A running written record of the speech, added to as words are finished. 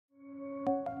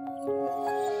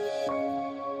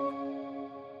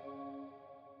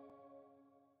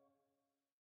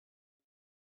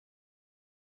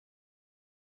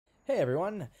Hey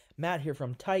everyone, Matt here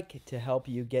from Tyke to help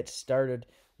you get started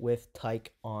with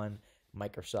Tyke on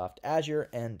Microsoft Azure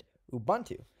and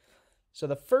Ubuntu. So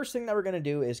the first thing that we're going to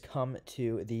do is come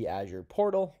to the Azure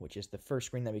portal, which is the first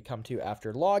screen that we come to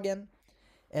after login.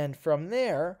 And from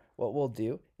there, what we'll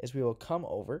do is we will come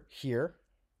over here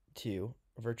to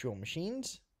virtual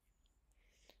machines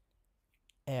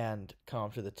and come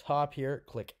up to the top here,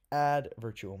 click add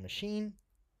virtual machine.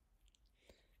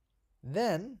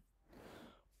 Then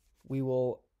we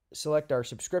will select our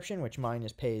subscription, which mine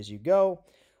is pay as you go.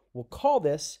 We'll call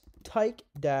this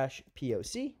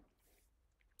Tyke-POC.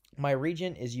 My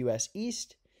region is US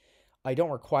East. I don't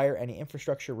require any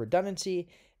infrastructure redundancy,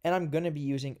 and I'm going to be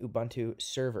using Ubuntu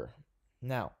Server.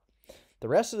 Now, the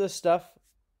rest of this stuff,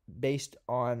 based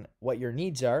on what your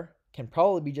needs are, can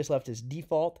probably be just left as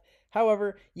default.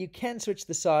 However, you can switch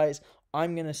the size.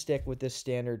 I'm going to stick with this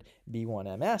standard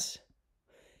B1MS.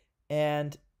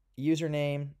 And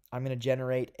username, I'm going to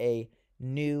generate a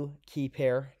new key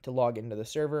pair to log into the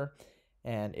server,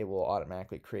 and it will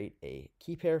automatically create a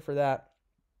key pair for that.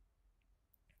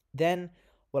 Then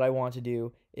what I want to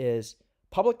do is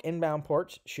public inbound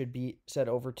ports should be set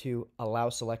over to allow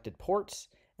selected ports.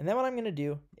 And then what I'm going to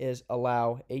do is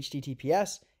allow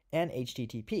HTTPS and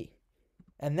HTTP.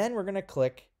 And then we're going to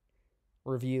click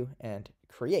review and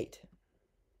create.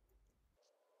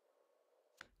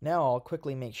 Now I'll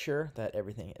quickly make sure that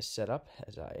everything is set up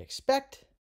as I expect.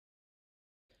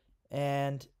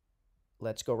 And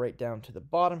let's go right down to the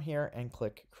bottom here and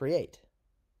click create.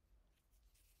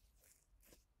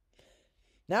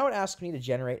 Now it asks me to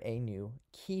generate a new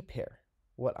key pair.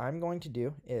 What I'm going to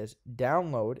do is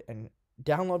download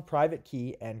private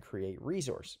key and create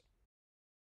resource.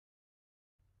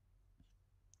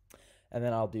 And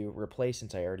then I'll do replace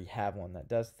since I already have one that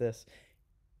does this.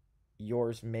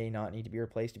 Yours may not need to be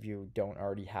replaced if you don't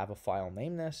already have a file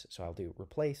named this, so I'll do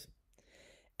replace.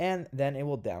 And then it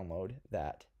will download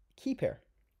that key pair.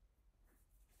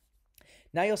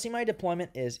 Now you'll see my deployment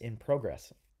is in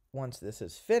progress. Once this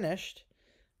is finished,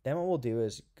 then what we'll do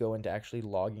is go into actually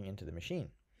logging into the machine.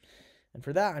 And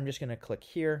for that, I'm just going to click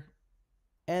here,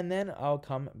 and then I'll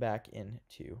come back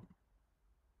into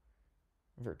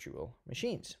virtual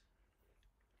machines.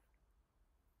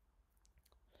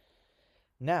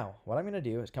 Now, what I'm going to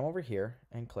do is come over here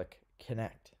and click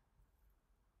connect.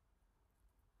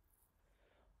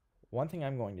 One thing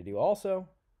I'm going to do also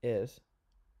is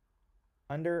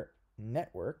under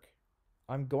network,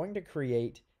 I'm going to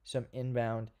create some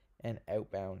inbound and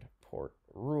outbound port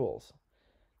rules,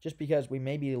 just because we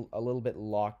may be a little bit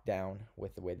locked down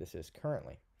with the way this is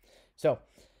currently. So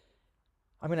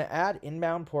I'm going to add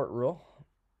inbound port rule,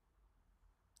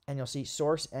 and you'll see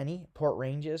source any, port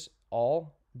ranges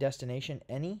all, destination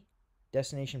any,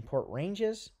 destination port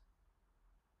ranges.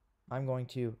 I'm going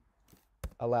to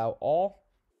allow all,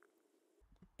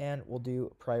 and we'll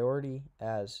do priority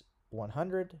as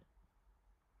 100.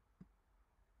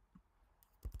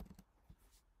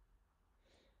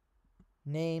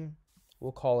 Name,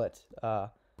 we'll call it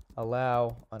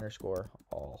allow _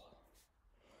 all.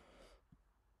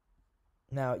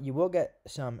 Now you will get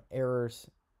some errors,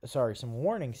 some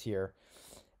warnings here,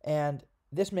 and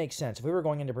this makes sense. If we were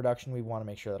going into production, we want to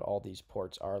make sure that all these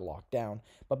ports are locked down.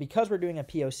 But because we're doing a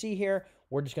POC here,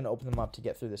 we're just going to open them up to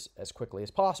get through this as quickly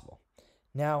as possible.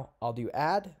 Now I'll do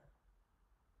add,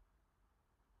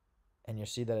 and you'll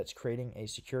see that it's creating a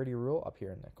security rule up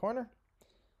here in the corner.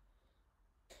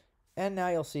 And now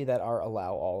you'll see that our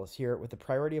allow all is here with a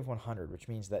priority of 100, which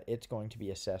means that it's going to be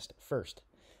assessed first.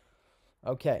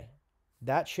 Okay,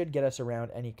 that should get us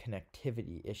around any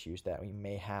connectivity issues that we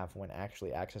may have when actually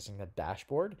accessing the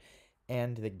dashboard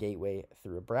and the gateway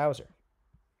through a browser.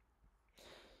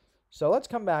 So let's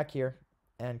come back here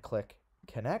and click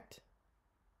connect.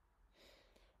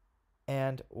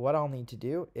 And what I'll need to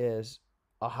do is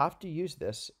I'll have to use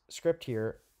this script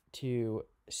here to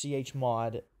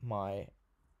chmod my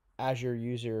Azure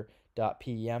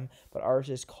user.pem, but ours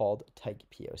is called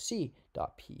tykepoc.pem.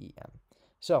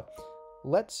 So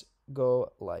let's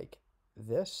go like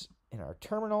this in our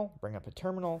terminal, bring up a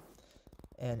terminal,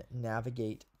 and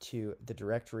navigate to the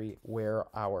directory where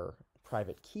our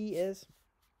private key is.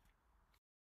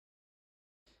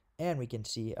 And we can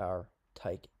see our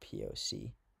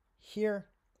tykepoc here.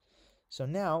 So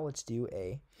now let's do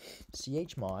a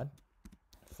chmod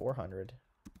 400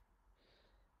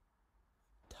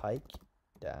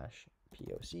 tyke-poc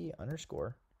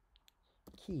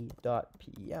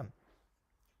 _key.pem.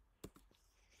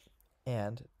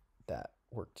 And that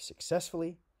worked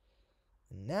successfully.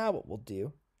 Now what we'll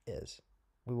do is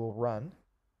we'll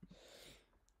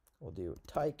do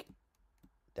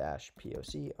tyke-poc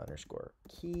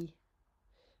 _key,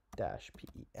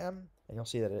 -pem, and you'll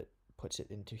see that it puts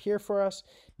it into here for us.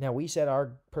 Now we set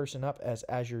our person up as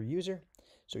Azure user,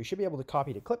 so you should be able to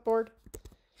copy to clipboard,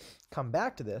 come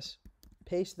back to this,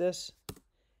 paste this,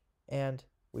 and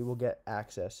we will get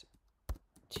access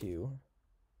to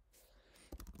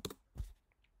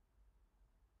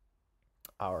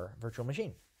our virtual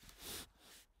machine.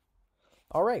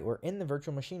 All right, we're in the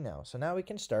virtual machine now. So now we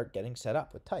can start getting set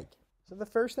up with Tyke. So the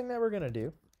first thing that we're going to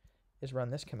do is run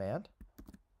this command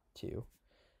to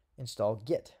install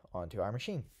Git onto our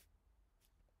machine.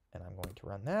 And I'm going to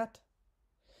run that.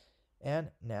 And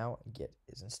now Git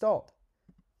is installed.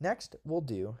 Next, we'll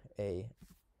do a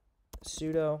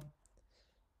sudo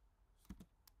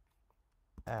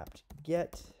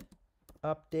apt-get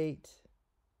update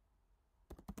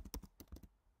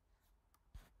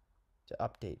to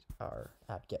update our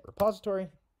apt-get repository.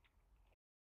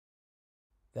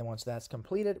 Then once that's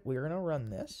completed, we're going to run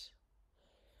this,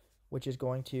 which is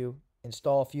going to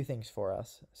install a few things for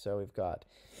us. So we've got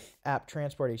apt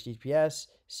transport HTTPS,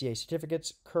 CA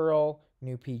certificates, curl,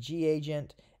 new PG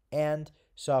agent, and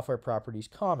software properties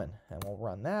common. And we'll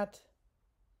run that.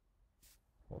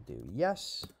 We'll do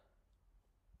yes.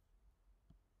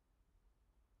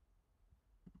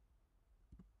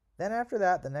 Then after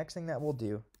that, the next thing that we'll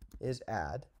do is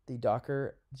add the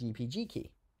Docker GPG key.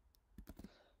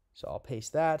 So I'll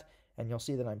paste that, and you'll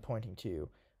see that I'm pointing to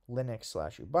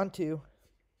Linux/Ubuntu.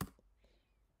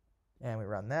 And we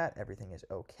run that. Everything is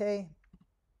okay.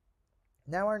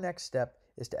 Now our next step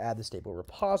is to add the stable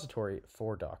repository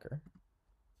for Docker.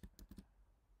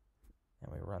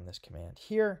 And we run this command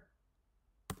here.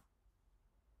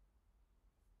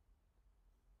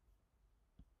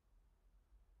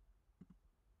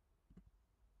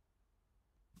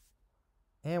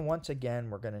 And once again,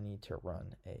 we're going to need to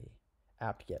run a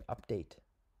apt-get update.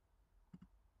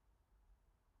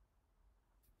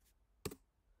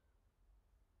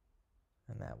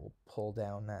 And that will pull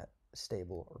down that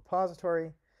stable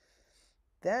repository.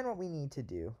 Then what we need to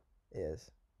do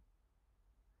is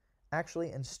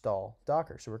actually install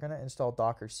Docker. So we're going to install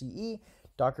Docker CE,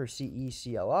 Docker CE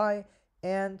CLI,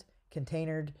 and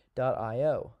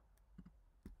container.io.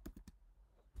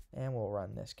 And we'll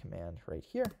run this command right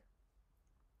here.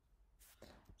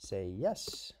 Say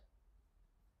yes,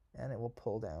 and it will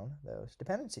pull down those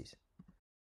dependencies.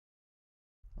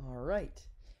 All right,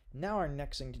 now our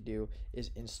next thing to do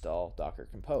is install Docker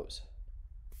Compose.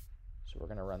 So we're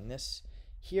going to run this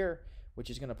here, which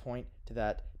is going to point to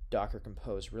that Docker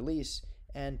Compose release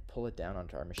and pull it down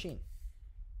onto our machine.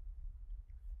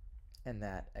 And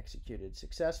that executed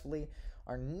successfully.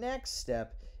 Our next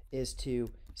step is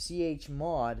to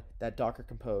chmod that Docker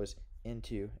Compose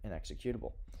into an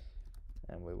executable.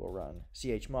 And we will run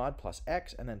chmod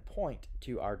 +x and then point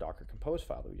to our Docker Compose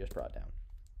file that we just brought down.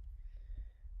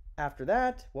 After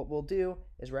that, what we'll do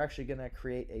is we're actually going to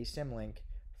create a symlink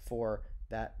for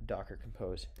that Docker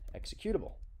Compose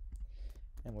executable.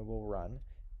 And we will run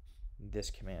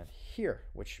this command here,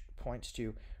 which points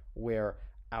to where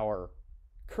our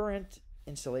current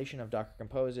installation of Docker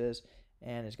Compose is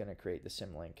and is going to create the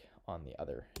symlink on the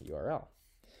other URL.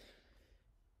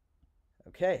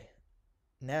 Okay,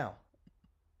 now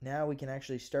we can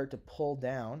actually start to pull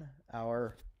down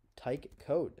our Tyke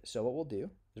code. So what we'll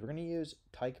do is we're going to use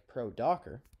Tyke Pro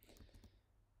Docker,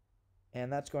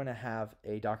 and that's going to have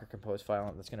a Docker Compose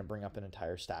file that's going to bring up an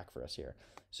entire stack for us here.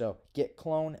 So git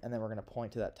clone, and then we're going to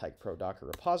point to that Tyke Pro Docker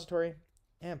repository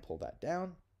and pull that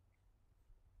down.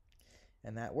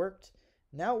 And that worked.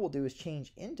 Now what we'll do is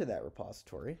change into that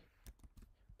repository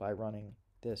by running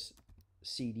this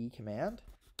cd command.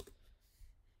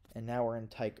 And now we're in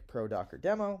Tyke Pro Docker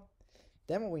demo.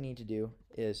 Then what we need to do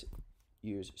is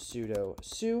use sudo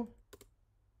su,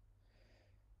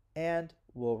 and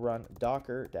we'll run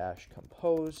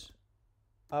docker-compose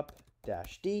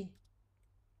up-d,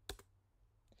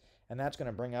 and that's going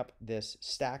to bring up this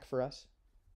stack for us.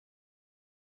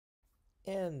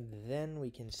 And then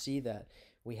we can see that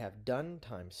we have done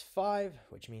 ×5,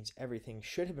 which means everything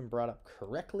should have been brought up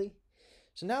correctly.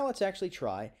 So now let's actually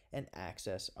try and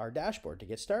access our dashboard to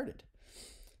get started.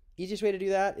 Easiest way to do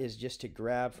that is just to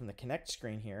grab from the connect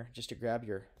screen here, just to grab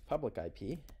your public IP,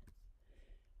 bring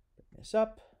this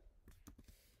up,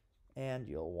 and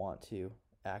you'll want to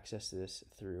access this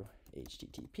through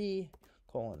http://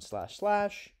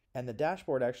 and the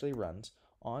dashboard actually runs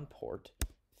on port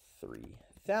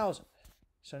 3000.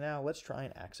 So now let's try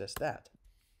and access that.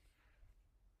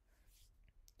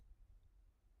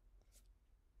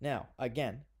 Now,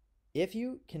 again, if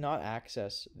you cannot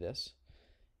access this,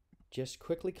 just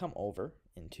quickly come over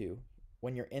into,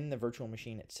 when you're in the virtual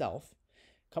machine itself,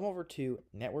 come over to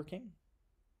networking,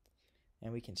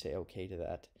 and we can say okay to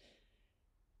that.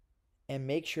 and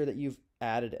make sure that you've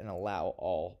added an allow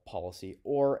all policy,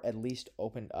 or at least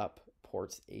opened up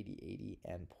ports 8080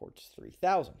 and ports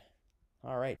 3000.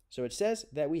 All right, so it says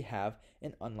that we have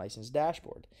an unlicensed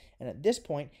dashboard. And at this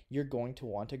point, you're going to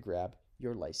want to grab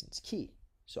your license key.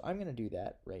 So I'm going to do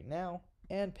that right now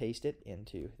and paste it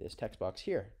into this text box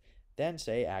here. Then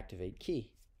say activate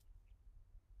key.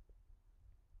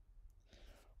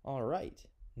 All right,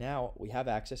 now we have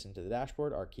access into the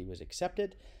dashboard. Our key was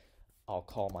accepted. I'll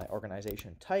call my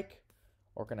organization Tyke.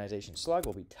 Organization slug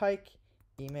will be Tyke.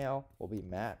 Email will be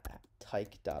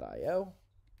matt@tyke.io.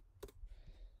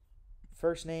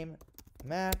 First name,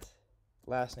 Matt.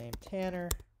 Last name, Tanner.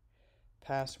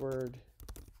 Password,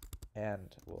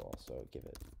 and we'll also give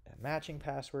it a matching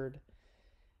password.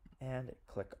 And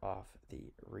click off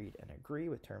the read and agree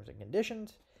with terms and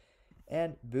conditions.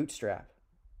 And bootstrap.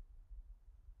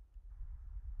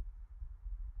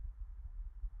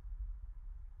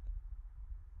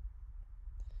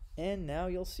 And now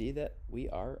you'll see that we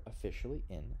are officially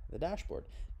in the dashboard,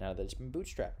 now that it's been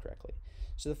bootstrapped correctly.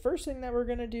 So the first thing that we're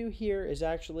going to do here is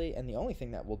actually, and the only thing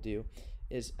that we'll do,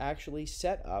 is actually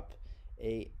set up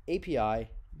a API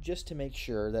just to make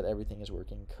sure that everything is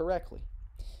working correctly.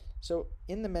 So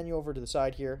in the menu over to the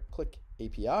side here, click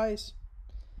APIs,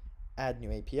 add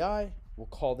new API. We'll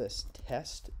call this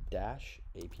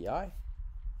test-API.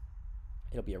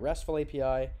 It'll be a RESTful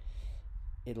API.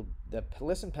 The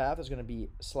listen path is going to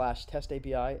be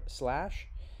 /test-API/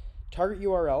 target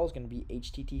URL is going to be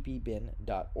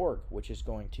http://bin.org, which is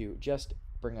going to just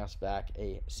bring us back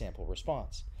a sample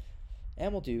response.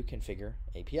 And we'll do configure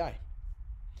API.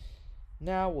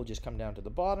 Now we'll just come down to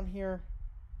the bottom here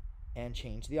and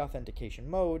change the authentication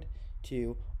mode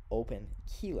to open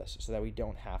keyless so that we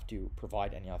don't have to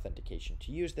provide any authentication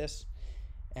to use this.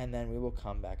 And then we will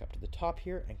come back up to the top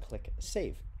here and click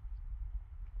save.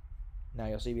 Now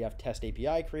you'll see we have test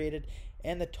API created,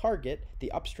 and the target,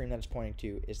 the upstream that it's pointing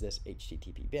to, is this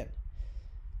HTTP bin.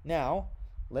 Now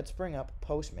let's bring up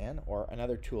Postman, or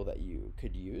another tool that you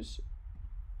could use.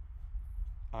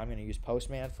 I'm going to use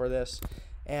Postman for this,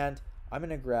 and I'm going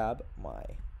to grab my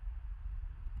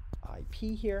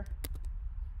IP here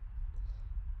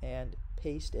and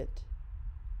paste it.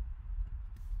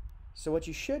 So what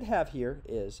you should have here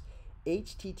is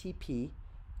http://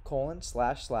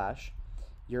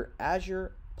 your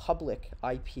Azure public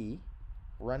IP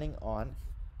running on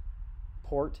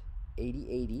port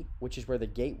 8080, which is where the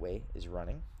gateway is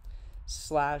running,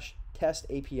 /test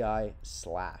API/.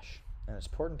 And it's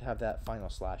important to have that final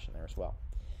slash in there as well.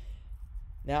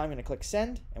 Now I'm going to click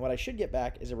send, and what I should get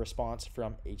back is a response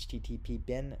from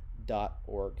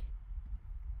http://bin.org.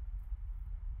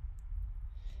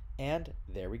 And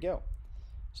there we go.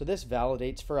 So this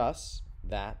validates for us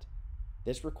that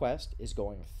this request is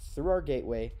going through our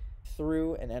gateway,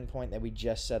 through an endpoint that we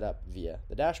just set up via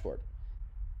the dashboard.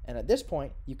 And at this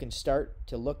point, you can start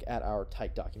to look at our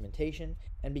Tyke documentation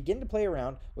and begin to play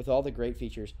around with all the great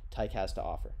features Tyke has to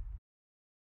offer.